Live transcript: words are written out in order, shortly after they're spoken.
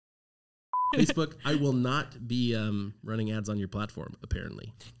Facebook, I will not be running ads on your platform,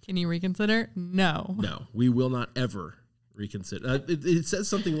 apparently. Can you reconsider? No. No, we will not ever reconsider. It says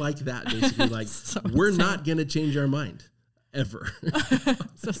something like that, basically, like, So we're insane. not going to change our mind, ever.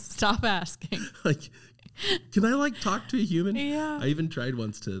 So stop asking. Like, can I, like, talk to a human? Yeah. I even tried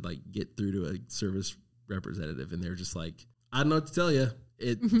once to, like, get through to a service representative, and they're just like, I don't know what to tell you.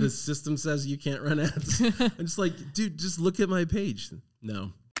 The system says you can't run ads. I'm just like, dude, just look at my page.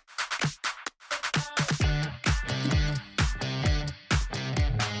 No.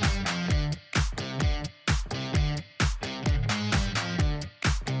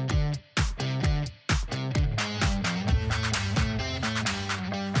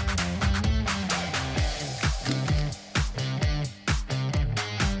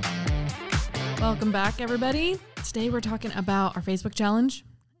 Welcome back, everybody. Today we're talking about our Facebook challenge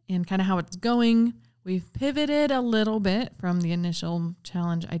and kind of how it's going. We've pivoted a little bit from the initial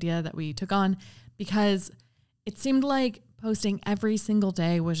challenge idea that we took on because it seemed like posting every single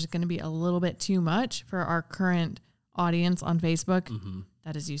day was going to be a little bit too much for our current audience on Facebook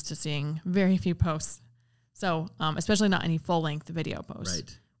that is used to seeing very few posts. So, especially not any full-length video posts.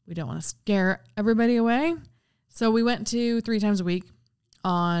 Right. We don't want to scare everybody away. So we went to 3 times a week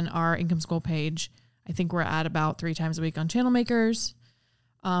on our income school page. I think we're at about 3 times a week on Channel Makers.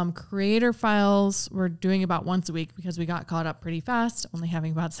 Creator files we're doing about once a week because we got caught up pretty fast, only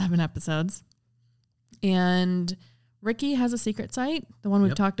having about 7 episodes. And Ricky has a secret site, the one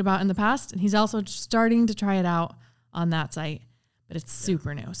we've talked about in the past, and he's also starting to try it out on that site, but it's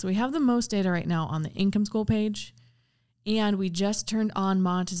super new. So we have the most data right now on the income school page, and we just turned on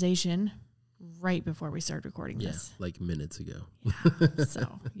monetization right before we started recording this. Like minutes ago. Yeah.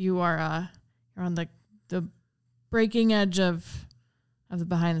 So you are you're on the breaking edge of the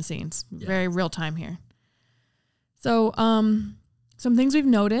behind the scenes. Yeah. Very real time here. So some things we've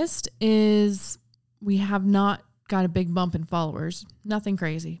noticed is we have not got a big bump in followers. Nothing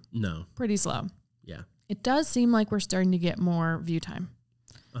crazy. No. Pretty slow. Yeah. It does seem like we're starting to get more view time.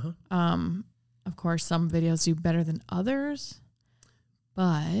 Of course, some videos do better than others.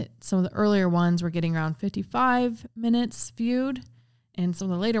 But some of the earlier ones were getting around 55 minutes viewed, and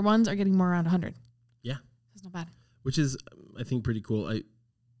some of the later ones are getting more around 100. Yeah. That's not bad. Which is, I think, pretty cool.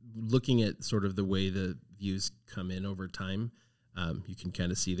 Looking at sort of the way the views come in over time, you can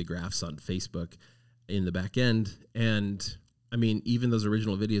kind of see the graphs on Facebook in the back end. And, I mean, even those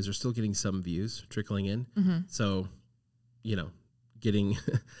original videos are still getting some views trickling in. Mm-hmm. So, getting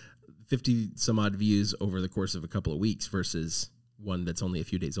 50 some odd views over the course of a couple of weeks versus one that's only a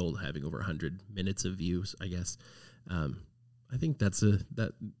few days old having over 100 minutes of views, I guess. I think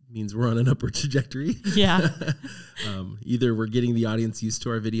that means we're on an upward trajectory. Yeah. Either we're getting the audience used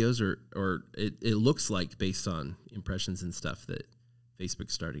to our videos or it looks like, based on impressions and stuff, that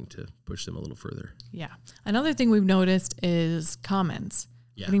Facebook's starting to push them a little further. Yeah. Another thing we've noticed is comments.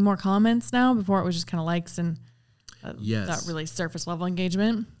 Yeah. Getting more comments now. Before it was just kind of likes and yes. that really surface level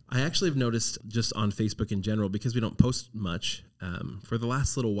engagement. I actually have noticed just on Facebook in general, because we don't post much, for the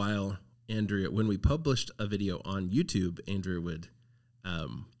last little while, Andrea, when we published a video on YouTube, Andrea would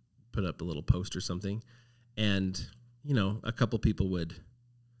put up a little post or something, and, a couple people would,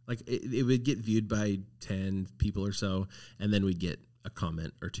 like, it would get viewed by 10 people or so, and then we'd get a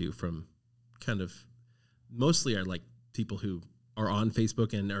comment or two from kind of, mostly are like people who are on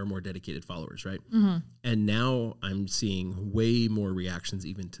Facebook and are more dedicated followers, right? Mm-hmm. And now I'm seeing way more reactions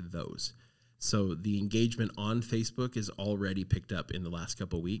even to those. So the engagement on Facebook is already picked up in the last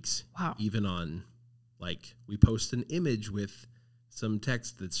couple of weeks. Wow. Even on, like, we post an image with some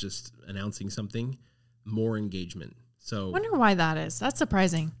text that's just announcing something, more engagement. So I wonder why that is. That's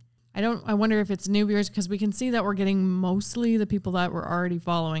surprising. I wonder if it's new viewers, because we can see that we're getting mostly the people that were already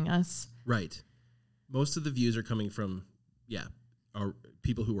following us. Right. Most of the views are coming from, are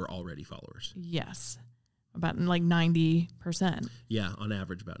people who were already followers. Yes. About like 90%. Yeah, on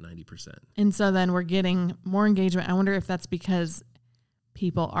average about 90%. And so then we're getting more engagement. I wonder if that's because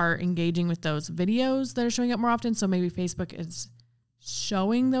people are engaging with those videos that are showing up more often. So maybe Facebook is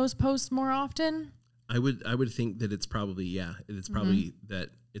showing those posts more often. I would think that it's probably, it's probably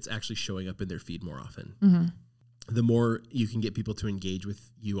that it's actually showing up in their feed more often. Mm-hmm. The more you can get people to engage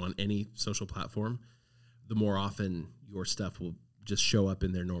with you on any social platform, the more often your stuff will just show up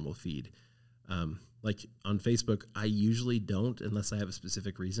in their normal feed. Like on Facebook, I usually don't, unless I have a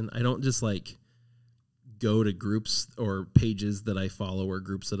specific reason. I don't just like go to groups or pages that I follow or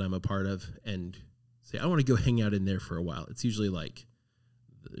groups that I'm a part of and say, I want to go hang out in there for a while. It's usually like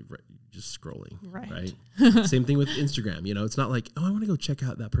just scrolling, right? Same thing with Instagram. It's not like, I want to go check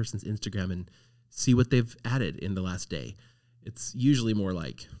out that person's Instagram and see what they've added in the last day. It's usually more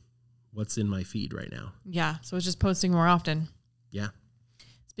like, what's in my feed right now. Yeah. So it's just posting more often. Yeah.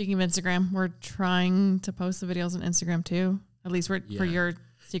 Speaking of Instagram, we're trying to post the videos on Instagram too. At least for your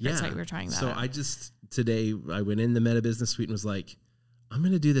secret site, we're trying that So out. Today I went in the Meta Business Suite and was like, I'm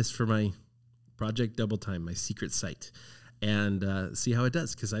going to do this for my Project Double Time, my secret site, and see how it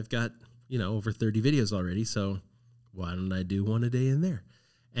does. Because I've got, over 30 videos already. So why don't I do one a day in there?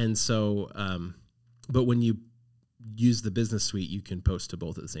 And so, but when you use the Business Suite, you can post to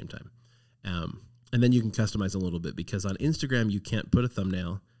both at the same time. And then you can customize a little bit, because on Instagram, you can't put a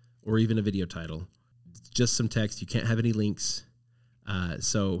thumbnail or even a video title. It's just some text. You can't have any links.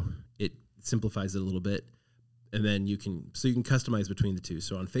 So it simplifies it a little bit. And then you can customize between the two.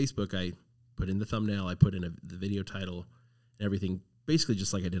 So on Facebook, I put in the thumbnail, I put in the video title and everything, basically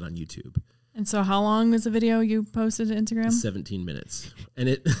just like I did on YouTube. And so how long was the video you posted to Instagram? 17 minutes. And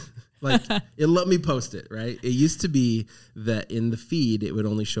it it let me post it, right? It used to be that in the feed, it would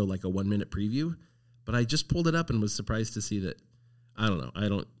only show like a 1 minute preview, but I just pulled it up and was surprised to see that, I don't know, I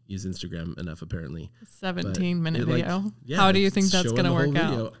don't use Instagram enough apparently. 17-minute video. How do you think that's going to work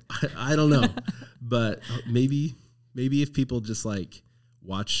out? I don't know. But maybe if people just like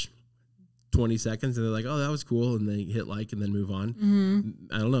watch 20 seconds and they're like, oh, that was cool, and they hit like and then move on.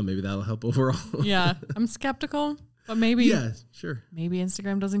 Mm-hmm. I don't know. Maybe that'll help overall. Yeah. I'm skeptical, but maybe. Yeah, sure. Maybe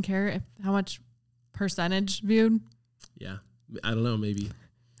Instagram doesn't care how much percentage viewed. Yeah. I don't know. Maybe.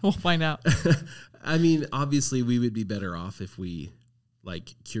 We'll find out. I mean, obviously we would be better off if we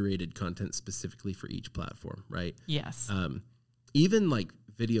like curated content specifically for each platform, right? Yes. Even like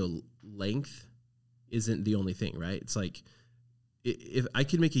video length isn't the only thing, right? It's like, if I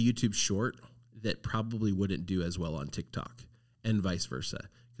could make a YouTube short that probably wouldn't do as well on TikTok, and vice versa,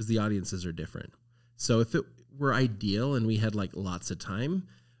 because the audiences are different. So if it were ideal and we had like lots of time,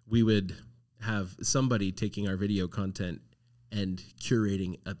 we would have somebody taking our video content and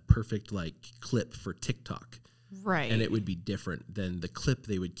curating a perfect like clip for TikTok. Right. And it would be different than the clip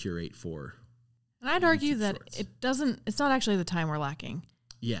they would curate for. And I'd argue that it's not actually the time we're lacking.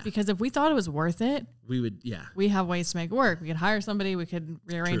 Yeah. Because if we thought it was worth it, we have ways to make it work. We could hire somebody, we could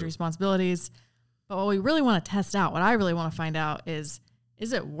rearrange responsibilities. But what we really want to test out, what I really want to find out is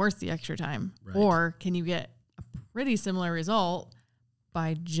it worth the extra time? Right. Or can you get a pretty similar result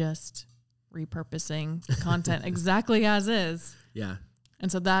by just repurposing content exactly as is? Yeah.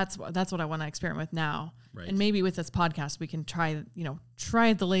 And so that's what I want to experiment with now. Right. And maybe with this podcast, we can try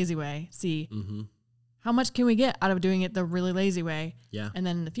it the lazy way, see how much can we get out of doing it the really lazy way. Yeah. And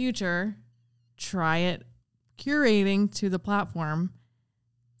then in the future, try it curating to the platform,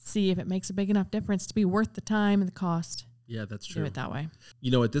 see if it makes a big enough difference to be worth the time and the cost. Yeah, that's true. Do it that way.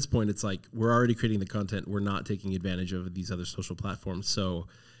 At this point, it's like we're already creating the content. We're not taking advantage of these other social platforms. So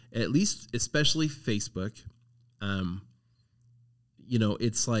at least, especially Facebook,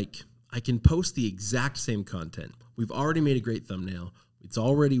 it's like I can post the exact same content. We've already made a great thumbnail.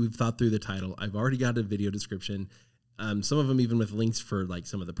 We've thought through the title. I've already got a video description. Some of them even with links for like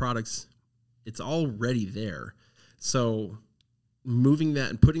some of the products. It's already there. So moving that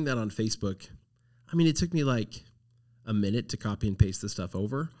and putting that on Facebook, I mean, it took me like a minute to copy and paste the stuff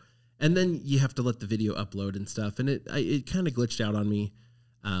over. And then you have to let the video upload and stuff. And it kind of glitched out on me.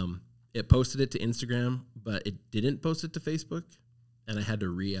 It posted it to Instagram, but it didn't post it to Facebook. And I had to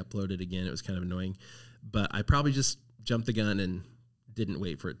re-upload it again. It was kind of annoying. But I probably just jumped the gun and didn't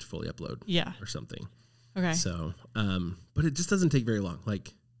wait for it to fully upload. Yeah. Or something. Okay. So, but it just doesn't take very long.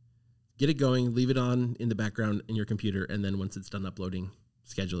 Like, get it going, leave it on in the background in your computer, and then once it's done uploading,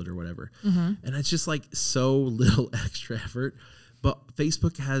 schedule it or whatever. Mm-hmm. And it's just like so little extra effort. But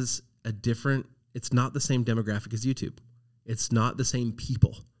Facebook has it's not the same demographic as YouTube. It's not the same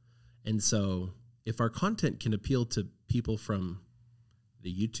people. And so if our content can appeal to people from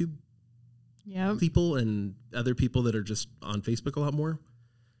the YouTube people and other people that are just on Facebook a lot more,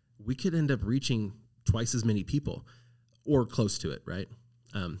 we could end up reaching twice as many people or close to it, right?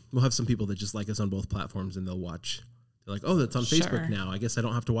 We'll have some people that just like us on both platforms and they'll watch. They're like, oh, that's on Facebook now. I guess I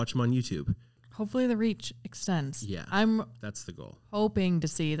don't have to watch them on YouTube. Hopefully the reach extends. Yeah, that's the goal. Hoping to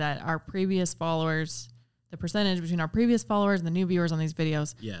see that our previous followers, the percentage between our previous followers and the new viewers on these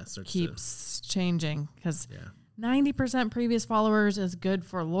videos keeps changing, because 90% previous followers is good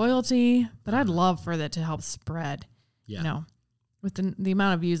for loyalty, but I'd love for that to help spread. Yeah. With the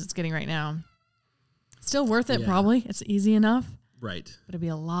amount of views it's getting right now. Still worth it, probably. It's easy enough. Right. But it'd be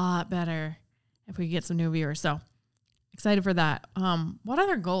a lot better if we could get some new viewers. So excited for that. What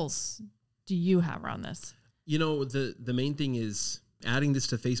other goals do you have around this? The main thing is adding this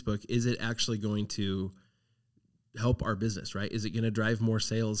to Facebook. Is it actually going to help our business, right? Is it going to drive more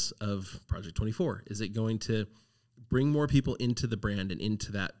sales of Project 24? Is it going to bring more people into the brand and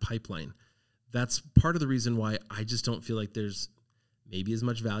into that pipeline. That's part of the reason why I just don't feel like there's maybe as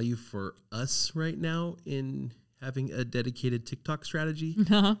much value for us right now in having a dedicated TikTok strategy.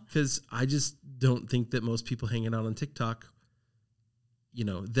 Because I just don't think that most people hanging out on TikTok,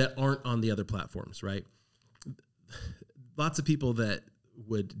 that aren't on the other platforms, right? Lots of people that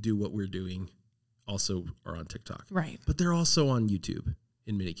would do what we're doing also are on TikTok. Right. But they're also on YouTube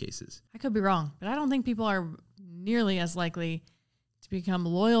in many cases. I could be wrong, but I don't think people are nearly as likely to become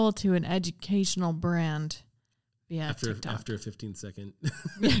loyal to an educational brand via TikTok. After a 15-second.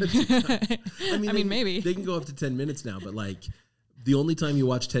 I mean, maybe. They can go up to 10 minutes now, but like the only time you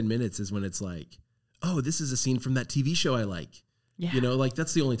watch 10 minutes is when it's like, oh, this is a scene from that TV show I like. Yeah. Like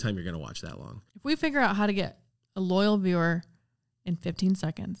that's the only time you're going to watch that long. If we figure out how to get a loyal viewer in 15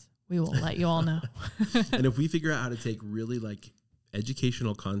 seconds, we will let you all know. And if we figure out how to take really like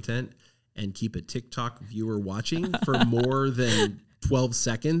educational content and keep a TikTok viewer watching for more than 12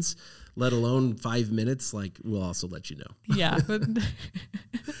 seconds, let alone 5 minutes, like we'll also let you know. Yeah.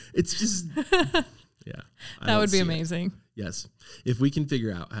 It's just, yeah. That would be amazing. Yes. If we can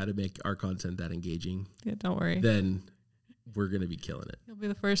figure out how to make our content that engaging, yeah, don't worry. Then we're going to be killing it. You'll be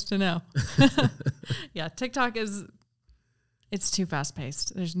the first to know. Yeah. TikTok it's too fast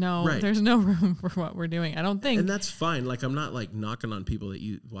paced. There's no room for what we're doing. I don't think. And that's fine. Like I'm not like knocking on people that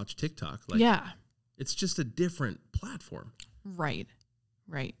you watch TikTok. Like, yeah. It's just a different platform. Right.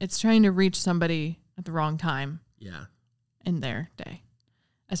 It's trying to reach somebody at the wrong time. Yeah. In their day,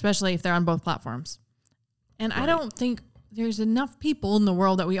 especially if they're on both platforms. And right. I don't think there's enough people in the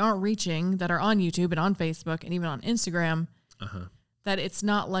world that we aren't reaching that are on YouTube and on Facebook and even on Instagram that it's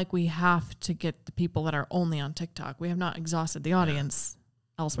not like we have to get the people that are only on TikTok. We have not exhausted the audience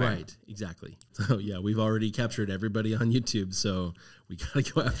elsewhere. Right, exactly. So yeah, we've already captured everybody on YouTube, so we got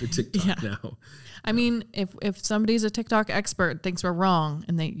to go after TikTok now. I mean, if somebody's a TikTok expert, thinks we're wrong,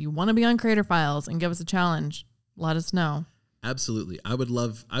 and you want to be on Creator Files and give us a challenge, let us know. Absolutely. I would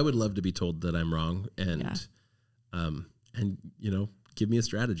love to be told that I'm wrong and give me a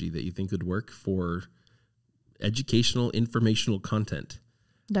strategy that you think would work for educational, informational content.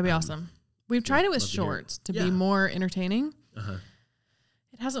 That'd be awesome. We've tried it with shorts to be more entertaining.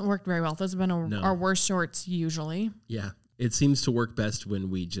 It hasn't worked very well. Those have been our worst shorts usually. Yeah. It seems to work best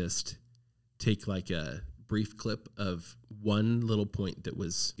when we just take like a brief clip of one little point that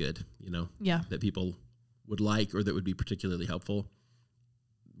was good, that people would like or that would be particularly helpful.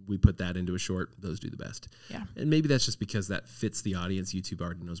 We put that into a short. Those do the best. Yeah. And maybe that's just because that fits the audience YouTube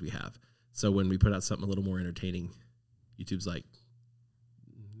already knows we have. So when we put out something a little more entertaining, YouTube's like,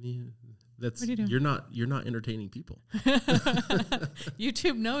 you're not entertaining people.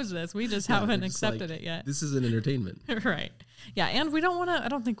 YouTube knows this. We just haven't accepted it yet. This is an entertainment. Right. Yeah. And we don't want to, I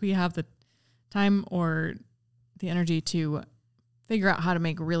don't think we have the time or the energy to figure out how to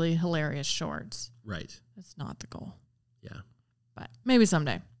make really hilarious shorts. Right. That's not the goal. Yeah. But maybe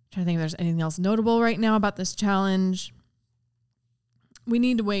someday. I'm trying to think if there's anything else notable right now about this challenge. We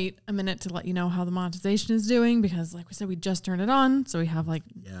need to wait a minute to let you know how the monetization is doing because, like we said, we just turned it on. So we have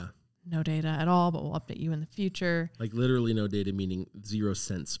no data at all, but we'll update you in the future. Like literally no data, meaning 0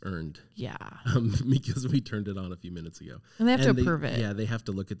 cents earned. Yeah. Because we turned it on a few minutes ago. And they have to approve it. Yeah, they have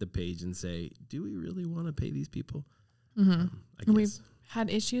to look at the page and say, do we really want to pay these people? Mm-hmm. And we've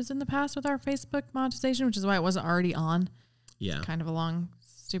had issues in the past with our Facebook monetization, which is why it wasn't already on. Yeah. Kind of a long,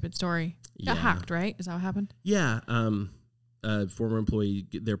 stupid story. Got hacked, right? Is that what happened? Yeah. A former employee,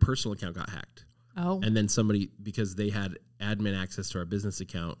 their personal account got hacked. Oh. And then somebody, because they had admin access to our business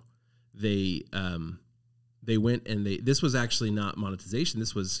account, they went and this was actually not monetization.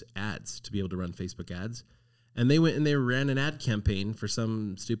 This was ads, to be able to run Facebook ads. And they went and they ran an ad campaign for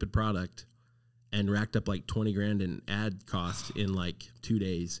some stupid product and racked up like 20 grand in ad cost in like 2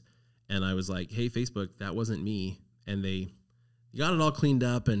 days. And I was like, hey, Facebook, that wasn't me. And they got it all cleaned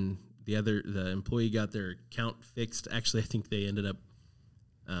up and the employee got their account fixed. Actually, I think they ended up,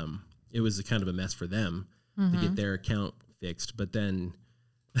 it was a kind of a mess for them to get their account fixed. But then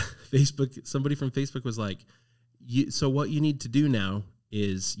somebody from Facebook was like, so what you need to do now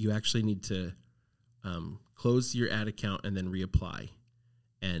is you actually need to close your ad account and then reapply.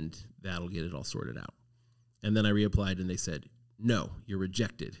 And that'll get it all sorted out. And then I reapplied and they said, no, you're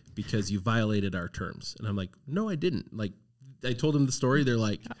rejected because you violated our terms. And I'm like, no, I didn't. Like, I told them the story. They're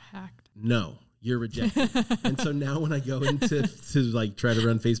like, got hacked. No, you're rejected. And so now when I go into like try to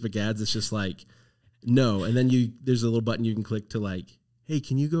run Facebook ads, it's just like, no. And then there's a little button you can click to like, hey,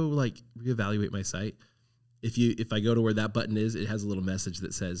 can you go like reevaluate my site? If I go to where that button is, it has a little message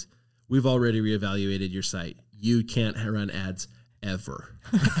that says, we've already reevaluated your site. You can't run ads ever.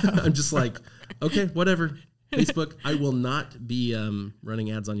 I'm just like, okay, whatever. Facebook, I will not be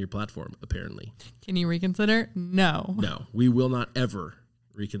running ads on your platform, apparently. Can you reconsider? No. No, we will not ever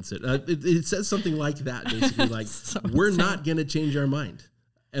reconsider. It says something like that, basically, like, So we're insane. not going to change our mind,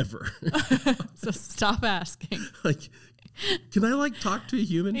 ever. So stop asking. Like, can I, like, talk to a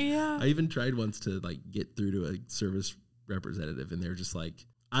human? Yeah. I even tried once to, like, get through to a service representative, and they're just like,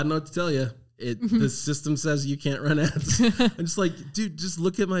 I don't know what to tell you. The system says you can't run ads. I'm just like, dude, just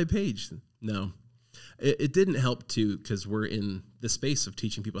look at my page. No. It didn't help, too, because we're in the space of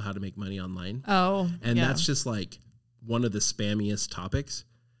teaching people how to make money online. Oh, And yeah. that's just like one of the spammiest topics.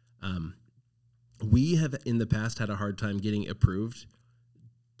 We have in the past had a hard time getting approved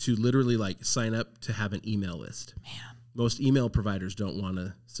to literally like sign up to have an email list. Man. Most email providers don't want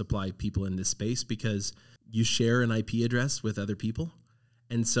to supply people in this space because you share an IP address with other people.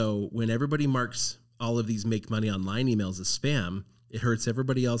 And so when everybody marks all of these make money online emails as spam, it hurts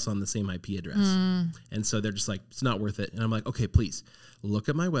everybody else on the same IP address. And so they're just like, it's not worth it. And I'm like, okay, please look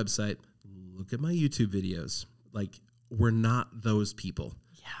at my website, look at my YouTube videos. Like, we're not those people.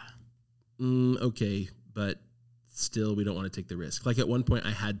 Yeah. Okay, but still, we don't want to take the risk. Like, at one point,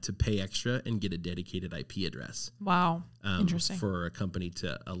 I had to pay extra and get a dedicated IP address. Wow. Interesting. For a company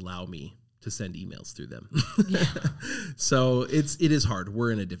to allow me to send emails through them. Yeah. So it is hard.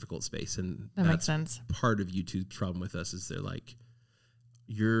 We're in a difficult space, and That makes sense. Part of YouTube's problem with us is they're like,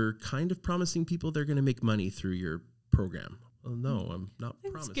 you're kind of promising people they're going to make money through your program. Well, no, I'm not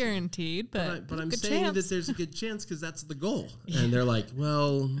It's promising. guaranteed, but I'm good saying chance. that there's a good chance because that's the goal. And they're like,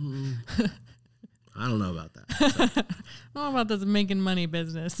 well, I don't know about that. So, I don't know about this making money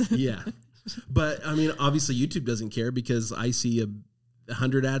business. yeah. But I mean, obviously YouTube doesn't care because I see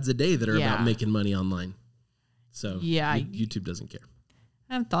 100 ads a day that are about making money online. So Yeah. YouTube doesn't care.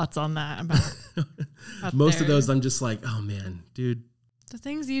 I have thoughts on that. About Most of those, I'm just like, oh man, dude. the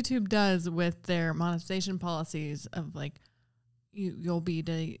things YouTube does with their monetization policies of like, you'll be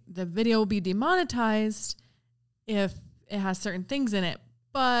the video will be demonetized if it has certain things in it,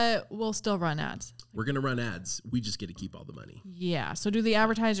 but we'll still run ads. We're going to run ads. We just get to keep all the money. Yeah. So do the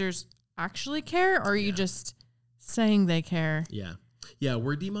advertisers actually care, or are you just saying they care? Yeah. Yeah,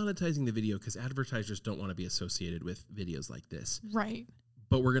 we're demonetizing the video because advertisers don't want to be associated with videos like this. Right.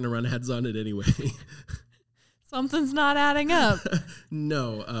 But we're going to run ads on it anyway. Something's not adding up.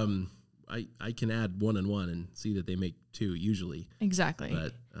 No, I can add 1 and 1 and see that they make 2 usually. Exactly.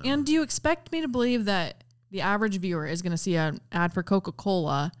 But, and do you expect me to believe that the average viewer is going to see an ad for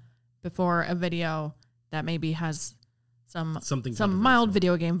Coca-Cola before a video that maybe has some mild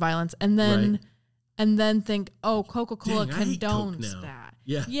video game violence, and then think, oh, Coca-Cola Dang, I hate Coke condones now. that.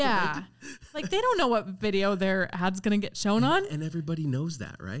 Yeah. Yeah. Like, they don't know what video their ad's going to get shown on. And everybody knows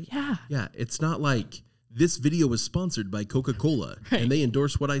that, right? Yeah. Yeah, it's not like this video was sponsored by Coca-Cola Right. and they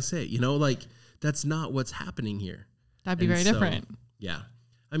endorse what I say. You know, like, that's not what's happening here. That'd be And very so, different. Yeah.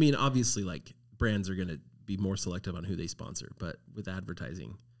 I mean, obviously, like, brands are going to be more selective on who they sponsor, but with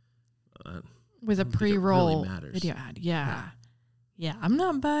advertising, With a I don't think it pre-roll really matters. video ad. Yeah. Yeah. I'm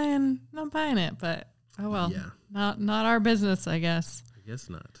not buying it, but oh well. Yeah. Not our business, I guess. I guess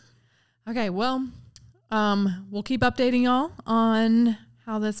not. Okay, well, we'll keep updating y'all on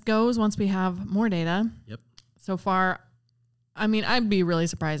how this goes once we have more data. Yep. So far, I mean, I'd be really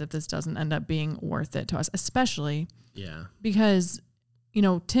surprised if this doesn't end up being worth it to us, especially Yeah. because,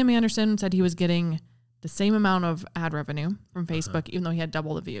 Tim Anderson said he was getting the same amount of ad revenue from Facebook, even though he had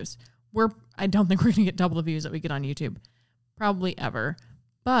double the views. I don't think we're going to get double the views that we get on YouTube, probably ever,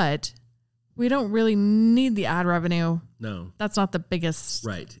 but we don't really need the ad revenue. No. That's not the biggest.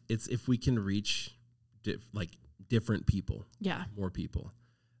 Right. It's if we can reach different people, Yeah. more people,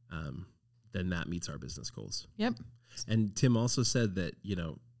 then that meets our business goals. Yep. And Tim also said that,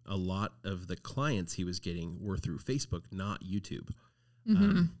 a lot of the clients he was getting were through Facebook, not YouTube.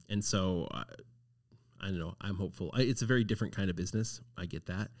 And so I don't know, I'm hopeful. It's a very different kind of business. I get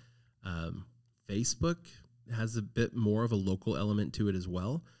that. Facebook has a bit more of a local element to it as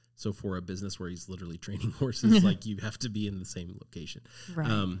well. So for a business where he's literally training horses, like, you have to be in the same location. Right.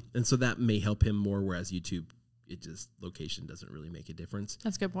 And so that may help him more, whereas YouTube, location doesn't really make a difference.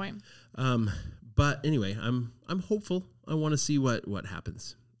 That's a good point. But anyway, I'm hopeful. I want to see what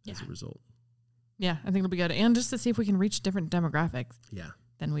happens as a result. Yeah, I think it'll be good. And just to see if we can reach different demographics Yeah.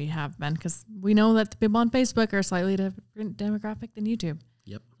 than we have been, because we know that the people on Facebook are a slightly different demographic than YouTube.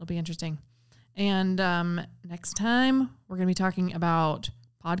 Yep. It'll be interesting. And next time, we're going to be talking about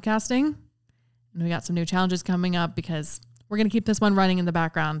podcasting. And we got some new challenges coming up because we're going to keep this one running in the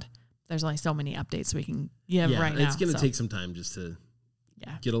background. There's only so many updates we can give right now. It's going to take some time just to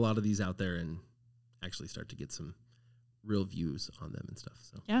Yeah. get a lot of these out there and actually start to get some real views on them and stuff.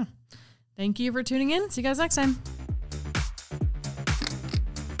 So Yeah. Thank you for tuning in. See you guys next time.